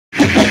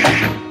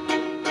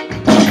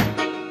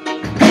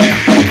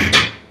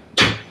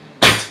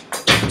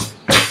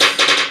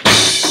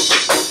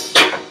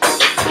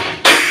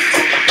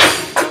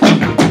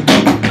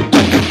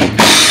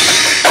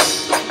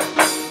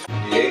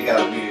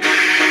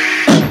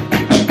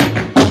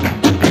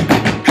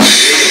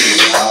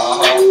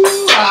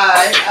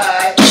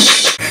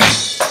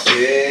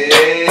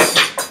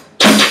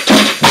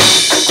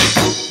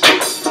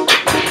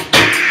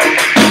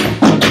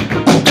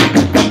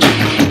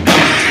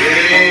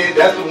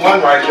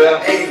one right there.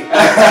 Hey.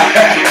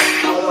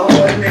 Hold on,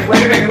 wait a minute.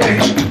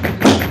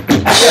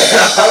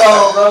 Hold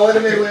on, bro. Wait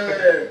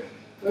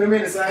a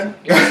minute, son.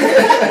 Wait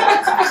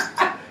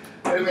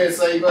a minute,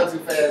 son. You going too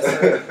fast,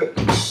 son.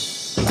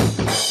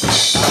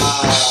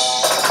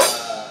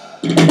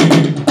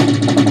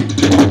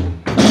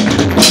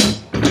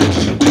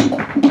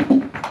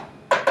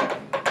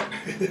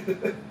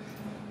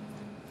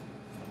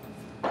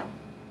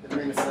 Wait a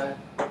minute, son.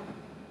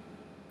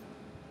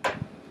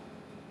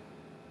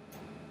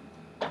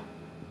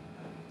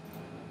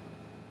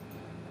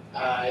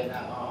 Alright,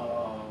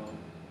 now,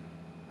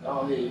 go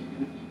ahead. You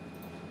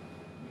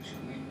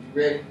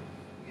ready?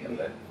 Yeah,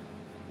 but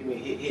Give me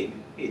hit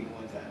me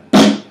one time.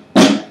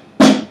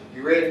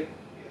 You ready? Yeah.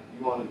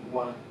 You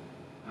wanna?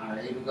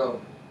 Alright, here we go.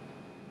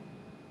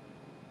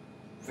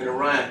 Finna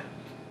run.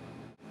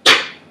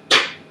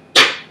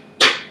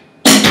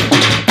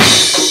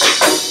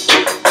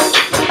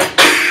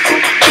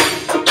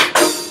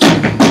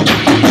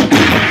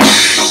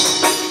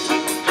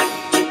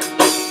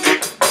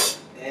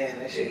 Damn,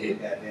 that shit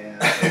hit goddamn.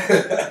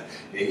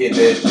 It hit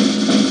that.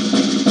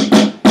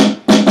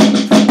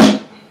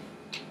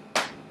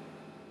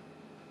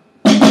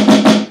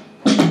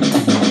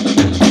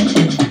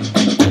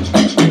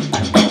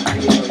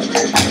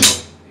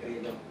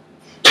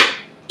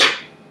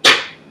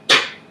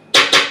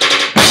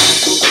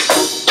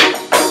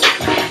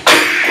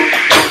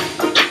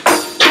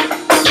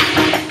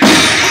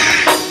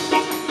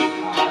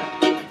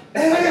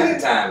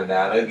 Time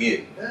now, let's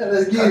get it.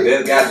 Let's get it.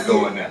 There's got to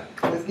go in there.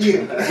 Let's get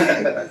it.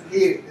 Let's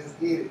get it. Let's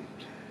get it.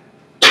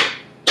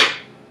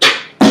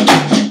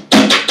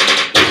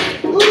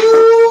 Woo!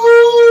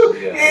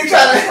 Yeah. You ain't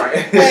trying to.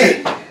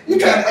 Hey, you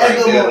trying to act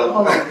a little.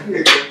 Hold on. Here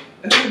you go.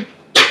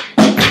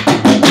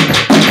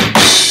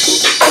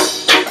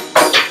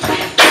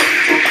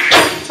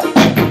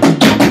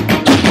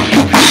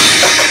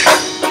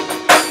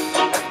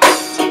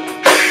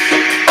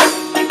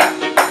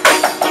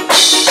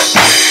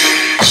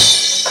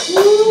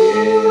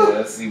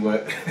 Let's see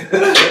what.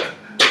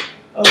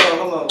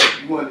 Hold on.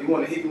 You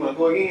want to hit? You want to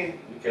go again?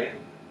 You can.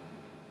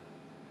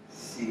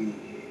 Shit.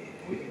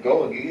 We can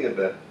go again,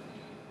 but.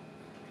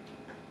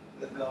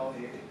 Let's go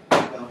ahead.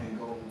 And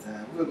go one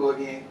time. We'll go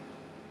again.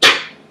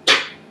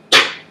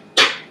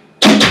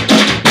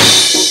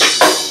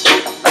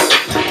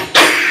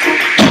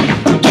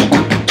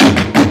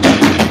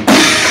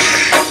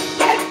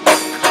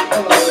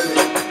 Hold on, wait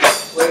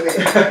a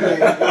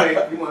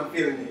minute. You weren't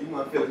feeling it. You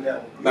weren't feeling that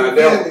one. Not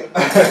that one. You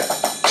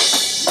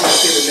weren't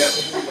feeling that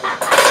one.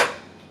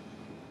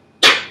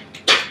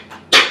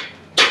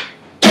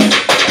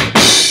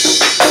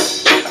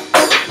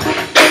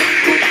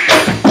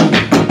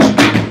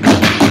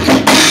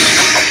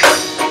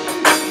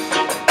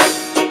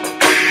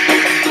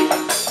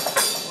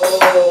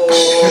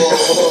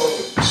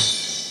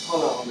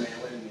 Hold on, man.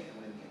 Wait a minute,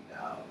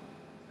 dog.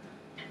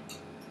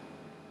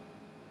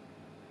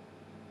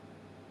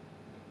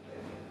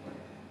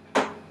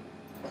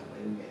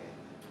 Wait a minute.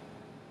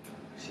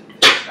 I should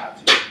have stopped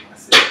you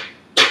myself.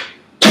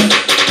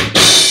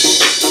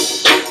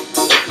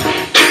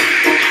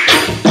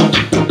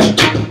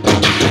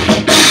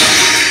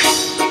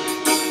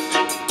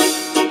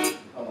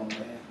 Hold on,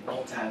 man.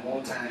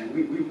 One time.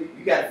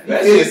 We got.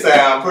 That shit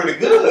sound pretty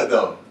good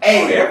though.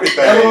 Hey, everything.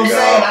 That's what I'm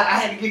saying. I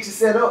had to get you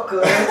set up,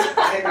 cause I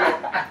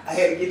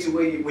had to get you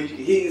where you can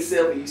hear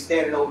yourself and you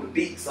standing over the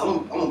beat. So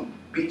I'm gonna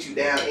beat you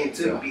down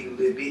into the beat a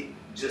little bit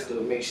just to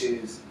make sure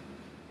it's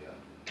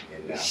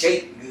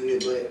shaped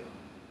good. But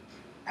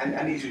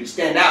I need you to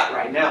stand out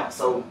right now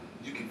so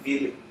you can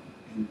feel it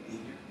and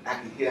I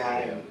can hear how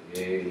it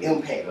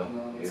impact. You know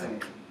what I'm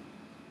saying?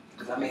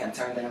 Cause I may have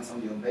turned down some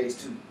of your bass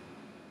too.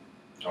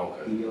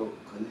 Okay.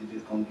 Cause it's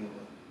just gonna give a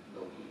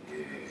little. You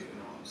know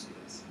what I'm saying?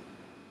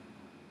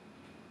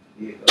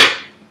 Here you go.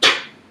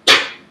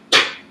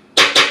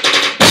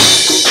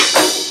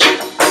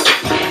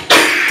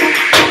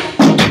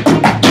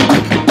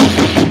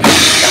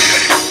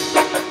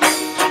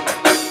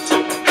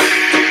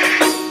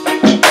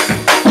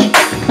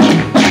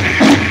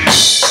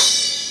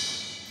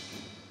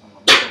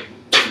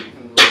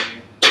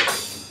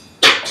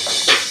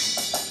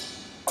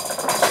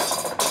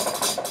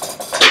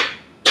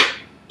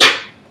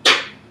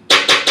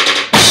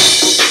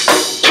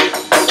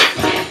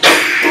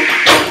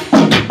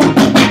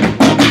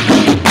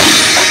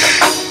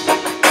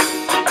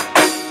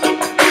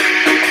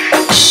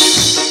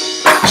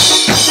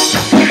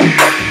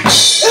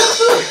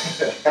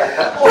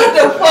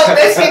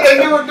 That shit that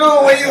you were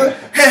doing when you were,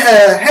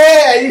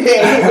 hey, you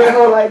can't hit that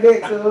hole like that,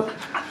 cuz.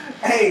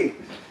 Hey.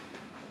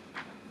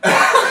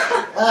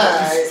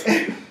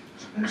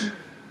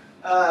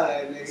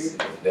 Alright, nigga.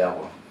 That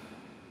one.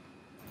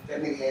 That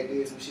nigga had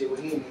did some shit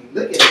where he didn't even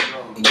look at the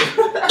drum.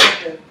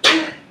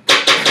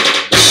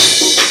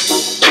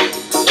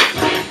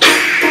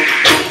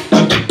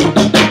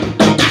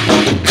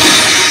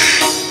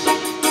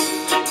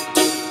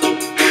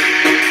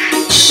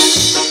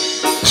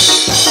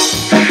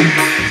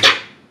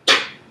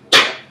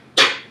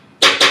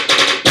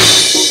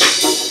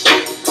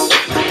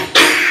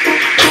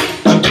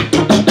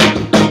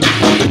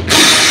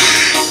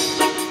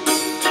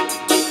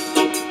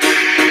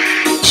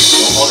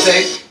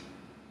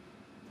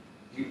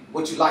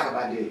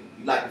 about that?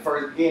 You like the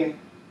first beginning?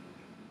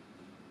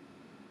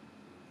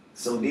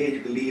 So then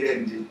you can leave that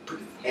and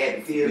just add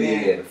the feel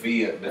in? Yeah,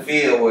 the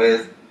feel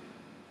was,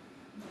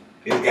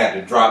 it's got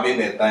to drop in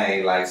that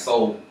thing like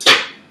so.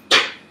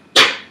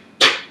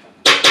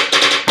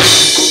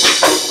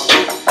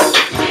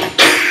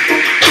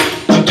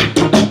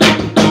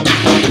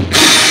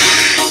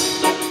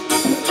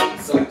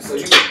 So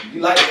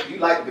you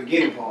like the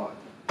beginning part?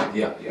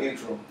 Yeah, The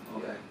intro.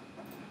 Okay.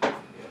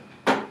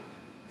 Yeah.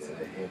 It's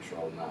the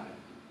intro now.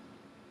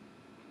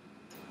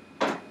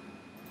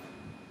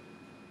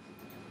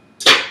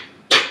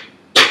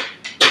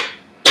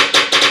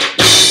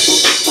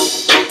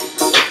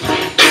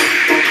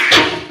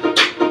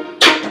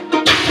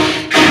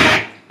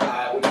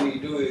 What you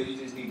need to do is you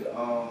just need to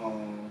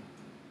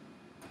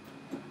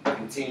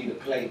continue to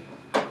play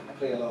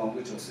along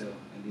with yourself,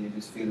 and then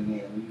just feel it in.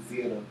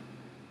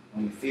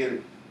 When you feel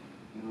it,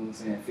 you know what I'm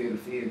saying? Feel the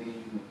feel, then you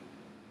can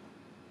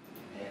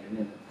add it in.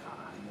 You know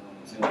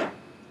what I'm saying?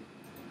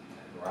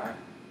 Right.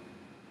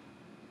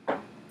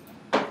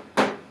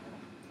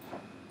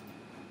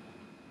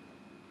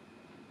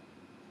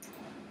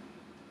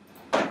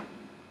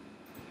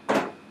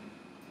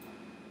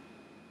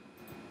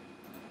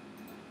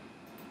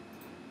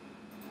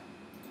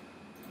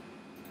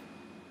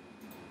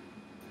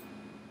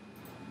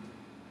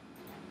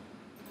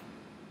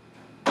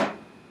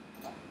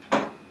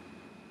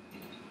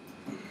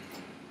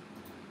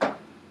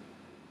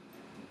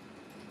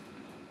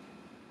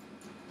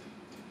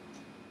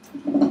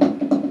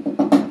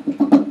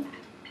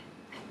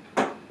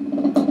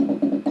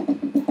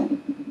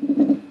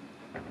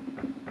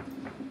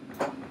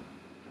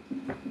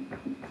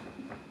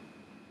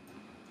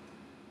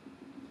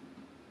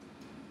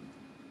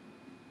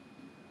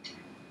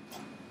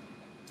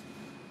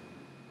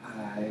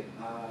 Alright,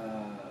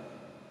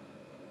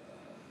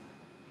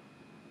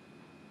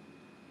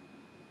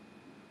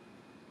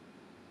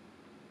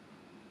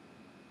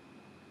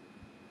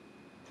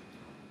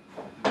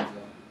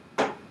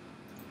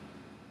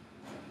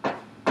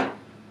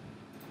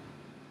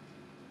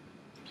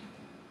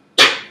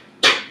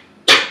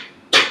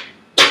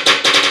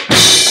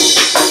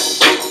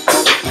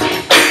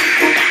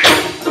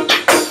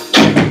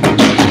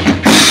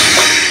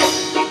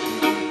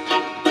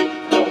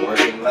 Don't work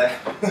in life.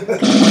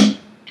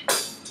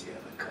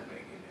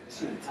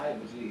 shit tight,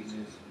 but you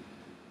just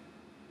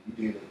you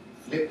did it.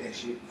 You flip that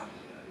shit.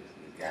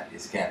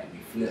 It's got to be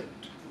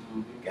flipped.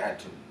 Mm-hmm. Got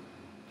to.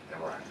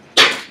 That's right.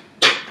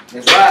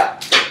 That's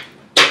right.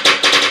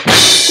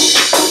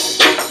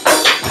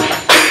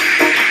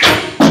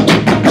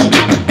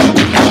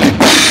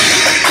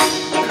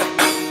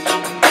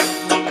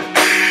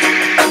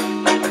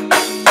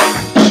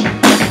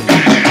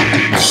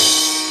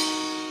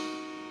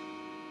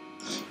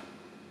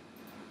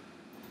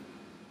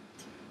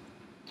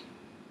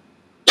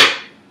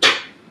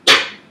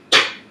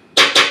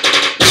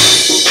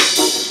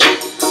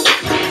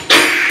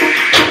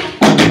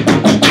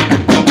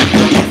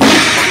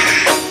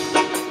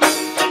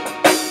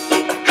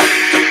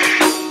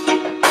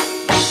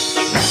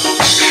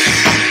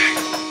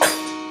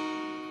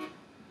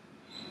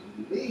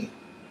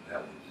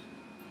 That was.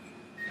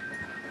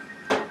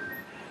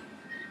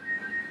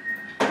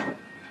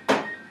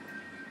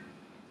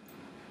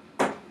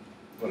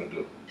 What to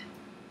do?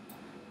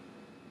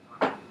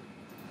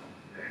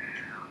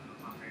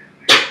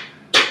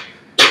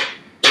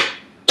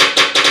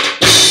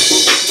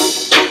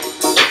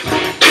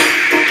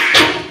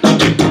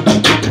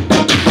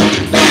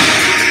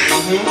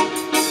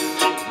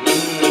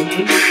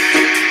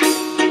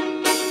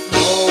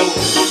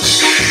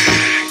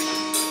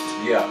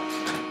 Yeah.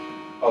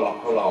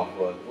 Hold on,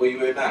 brother. Where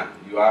you at now?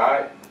 You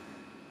alright?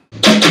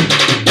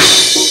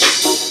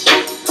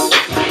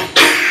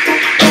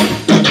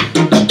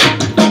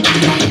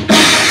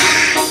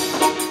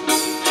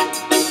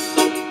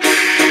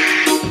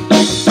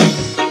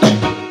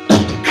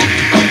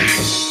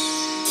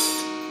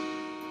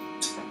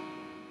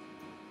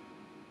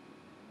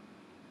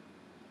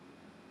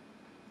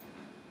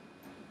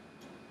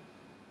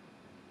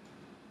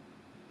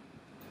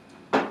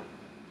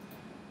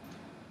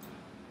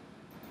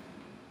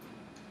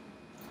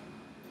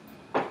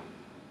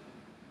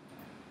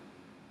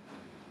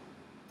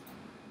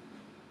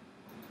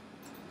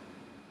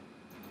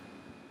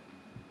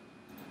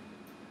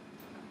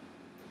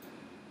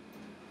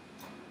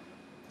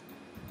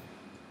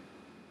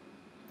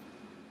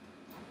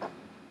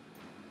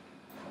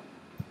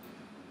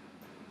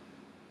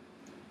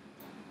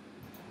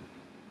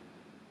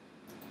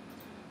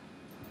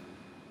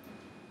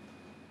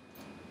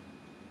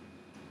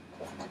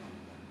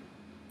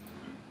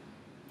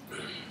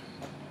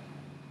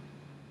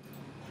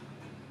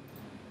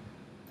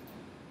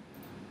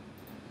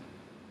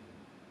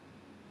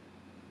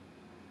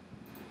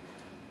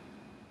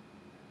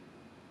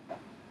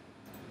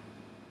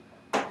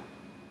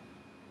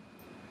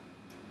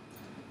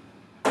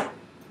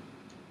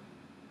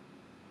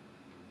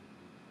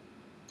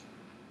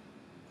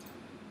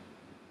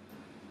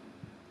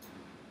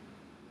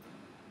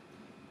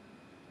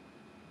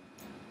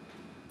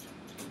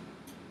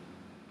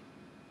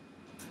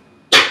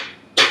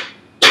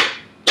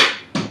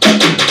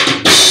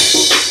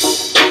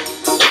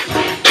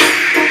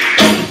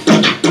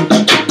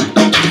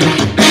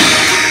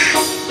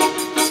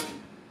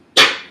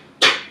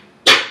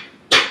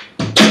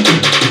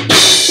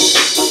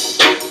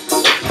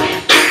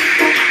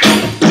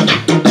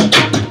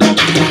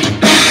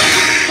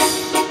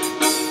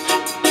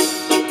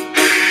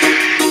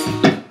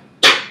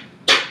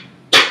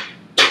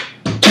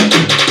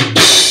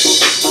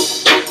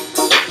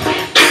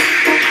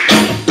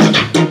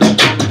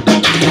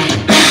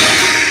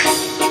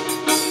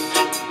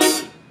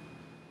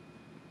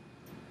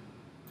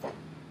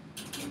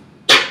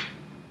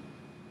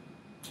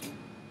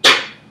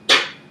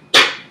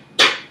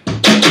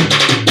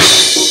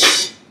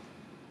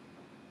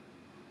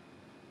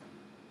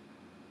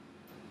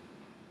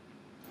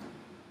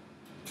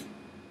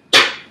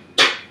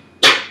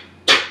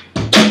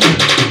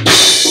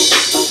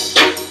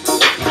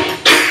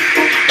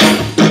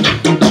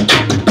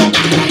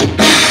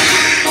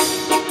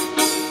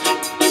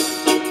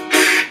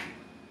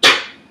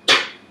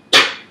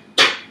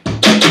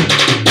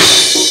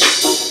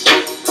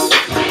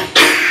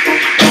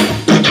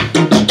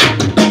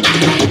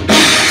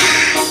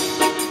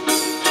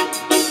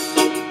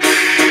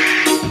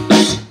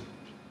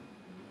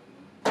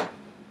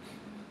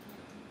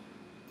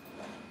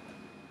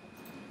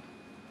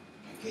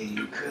 Yeah,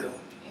 you could have.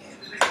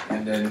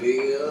 And that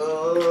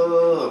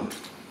nigga.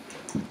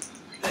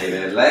 Hey,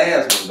 that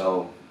last one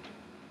though.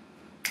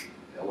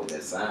 That was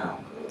that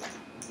sound, cuz.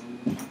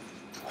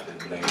 I just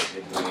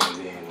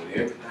blended in with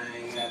everything.